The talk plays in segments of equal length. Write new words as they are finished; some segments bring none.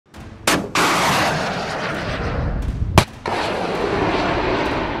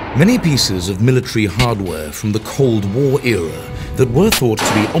Many pieces of military hardware from the Cold War era that were thought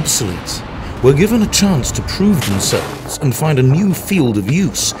to be obsolete were given a chance to prove themselves and find a new field of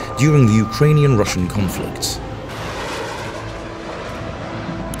use during the Ukrainian-Russian conflict.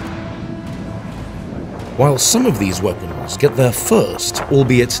 While some of these weapons get their first,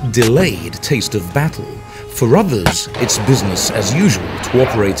 albeit delayed, taste of battle, for others it's business as usual to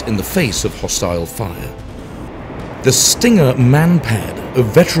operate in the face of hostile fire. The Stinger MANPAD, a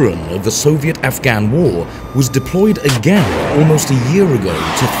veteran of the Soviet-Afghan War, was deployed again almost a year ago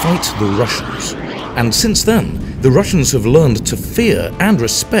to fight the Russians. And since then, the Russians have learned to fear and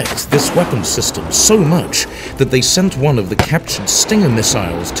respect this weapon system so much that they sent one of the captured Stinger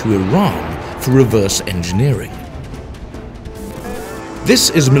missiles to Iran for reverse engineering.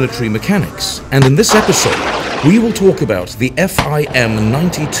 This is military mechanics, and in this episode, we will talk about the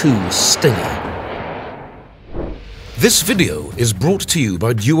FIM-92 Stinger. This video is brought to you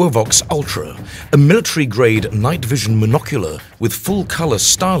by DuoVox Ultra, a military-grade night vision monocular with full-color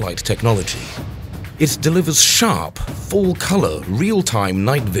starlight technology. It delivers sharp, full-color, real-time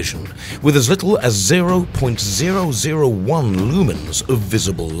night vision with as little as 0.001 lumens of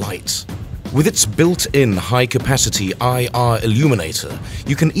visible light. With its built-in high-capacity IR illuminator,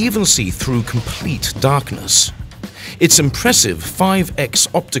 you can even see through complete darkness. Its impressive 5x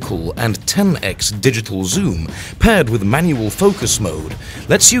optical and 10x digital zoom, paired with manual focus mode,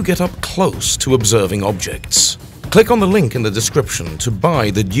 lets you get up close to observing objects. Click on the link in the description to buy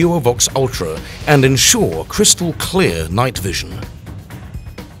the DuoVox Ultra and ensure crystal clear night vision.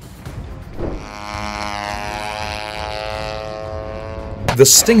 The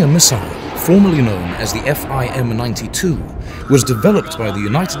Stinger missile, formerly known as the FIM-92, was developed by the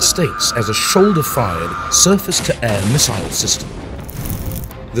United States as a shoulder-fired, surface-to-air missile system.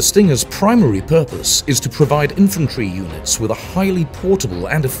 The Stinger's primary purpose is to provide infantry units with a highly portable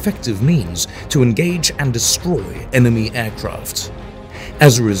and effective means to engage and destroy enemy aircraft.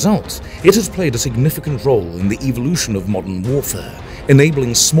 As a result, it has played a significant role in the evolution of modern warfare,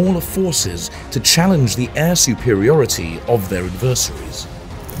 enabling smaller forces to challenge the air superiority of their adversaries.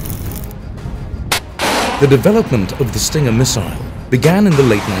 The development of the Stinger missile began in the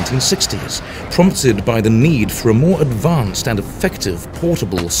late 1960s, prompted by the need for a more advanced and effective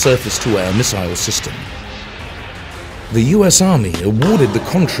portable surface-to-air missile system. The US Army awarded the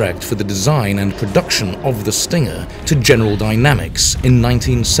contract for the design and production of the Stinger to General Dynamics in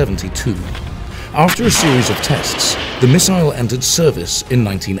 1972. After a series of tests, the missile entered service in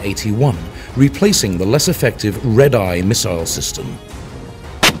 1981, replacing the less effective Red-Eye missile system.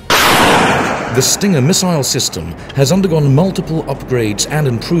 The Stinger missile system has undergone multiple upgrades and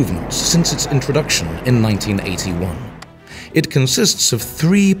improvements since its introduction in 1981. It consists of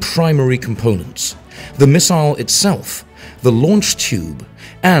three primary components: the missile itself, the launch tube,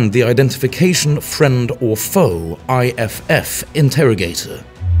 and the Identification Friend or Foe (IFF) interrogator.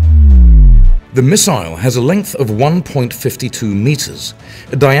 The missile has a length of 1.52 meters,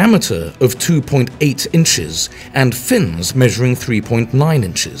 a diameter of 2.8 inches, and fins measuring 3.9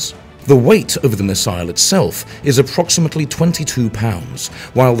 inches. The weight of the missile itself is approximately 22 pounds,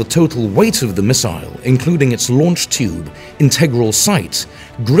 while the total weight of the missile, including its launch tube, integral sight,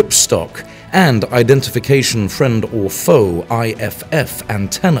 grip stock, and Identification Friend or Foe (IFF)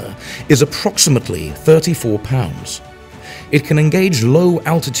 antenna, is approximately 34 pounds. It can engage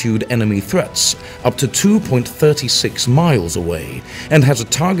low-altitude enemy threats up to 2.36 miles away and has a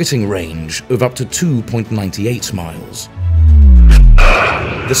targeting range of up to 2.98 miles.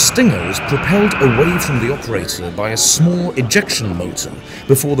 The Stinger is propelled away from the operator by a small ejection motor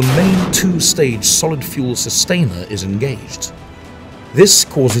before the main two-stage solid-fuel sustainer is engaged. This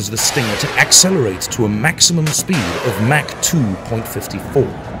causes the Stinger to accelerate to a maximum speed of Mach 2.54.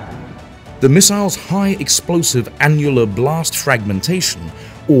 The missile's high explosive annular blast fragmentation,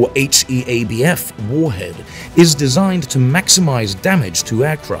 or HEABF, warhead is designed to maximize damage to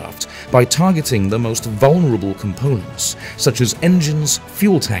aircraft by targeting the most vulnerable components, such as engines,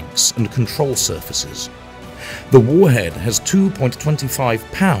 fuel tanks, and control surfaces. The warhead has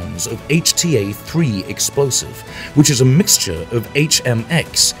 2.25 pounds of HTA-3 explosive, which is a mixture of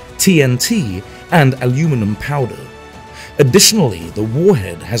HMX, TNT, and aluminum powder. Additionally, the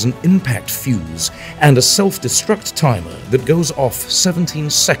warhead has an impact fuse and a self-destruct timer that goes off 17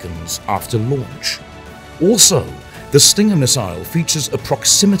 seconds after launch. Also, the Stinger missile features a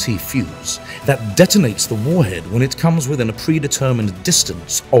proximity fuse that detonates the warhead when it comes within a predetermined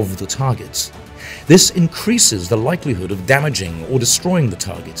distance of the target. This increases the likelihood of damaging or destroying the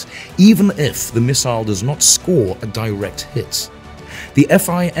target, even if the missile does not score a direct hit. The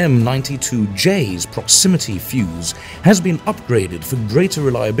FIM-92J's proximity fuse has been upgraded for greater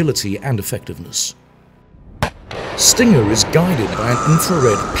reliability and effectiveness. Stinger is guided by an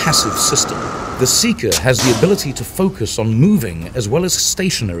infrared passive system. The seeker has the ability to focus on moving as well as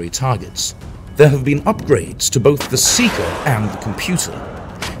stationary targets. There have been upgrades to both the seeker and the computer.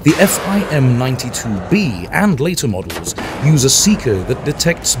 The FIM-92B and later models use a seeker that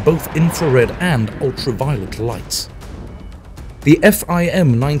detects both infrared and ultraviolet light. The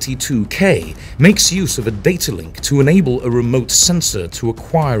FIM-92K makes use of a data link to enable a remote sensor to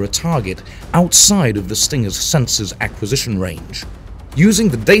acquire a target outside of the Stinger's sensor's acquisition range. Using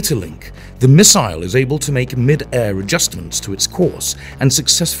the data link, the missile is able to make mid-air adjustments to its course and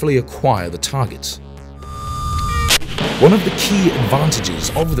successfully acquire the target. One of the key advantages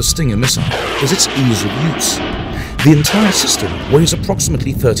of the Stinger missile is its ease of use. The entire system weighs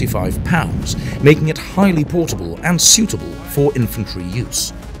approximately 35 pounds, making it highly portable and suitable for infantry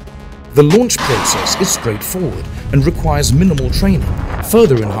use. The launch process is straightforward and requires minimal training,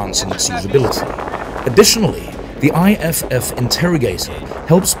 further enhancing its usability. Additionally, the IFF interrogator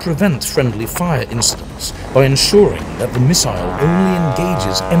helps prevent friendly fire incidents by ensuring that the missile only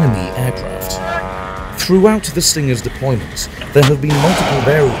engages enemy aircraft. Throughout the Stinger's deployment, there have been multiple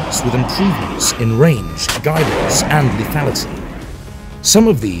variants with improvements in range, guidance, and lethality. Some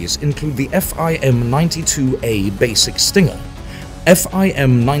of these include the FIM-92A Basic Stinger,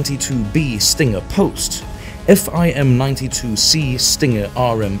 FIM-92B Stinger POST, FIM-92C Stinger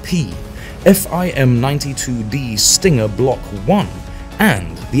RMP, FIM-92D Stinger Block I,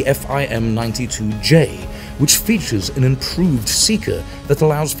 and the FIM-92J, which features an improved seeker that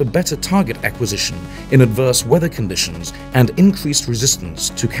allows for better target acquisition in adverse weather conditions and increased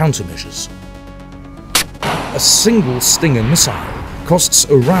resistance to countermeasures. A single Stinger missile costs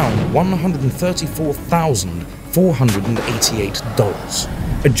around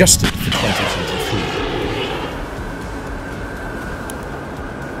 $134,488, adjusted for 2020.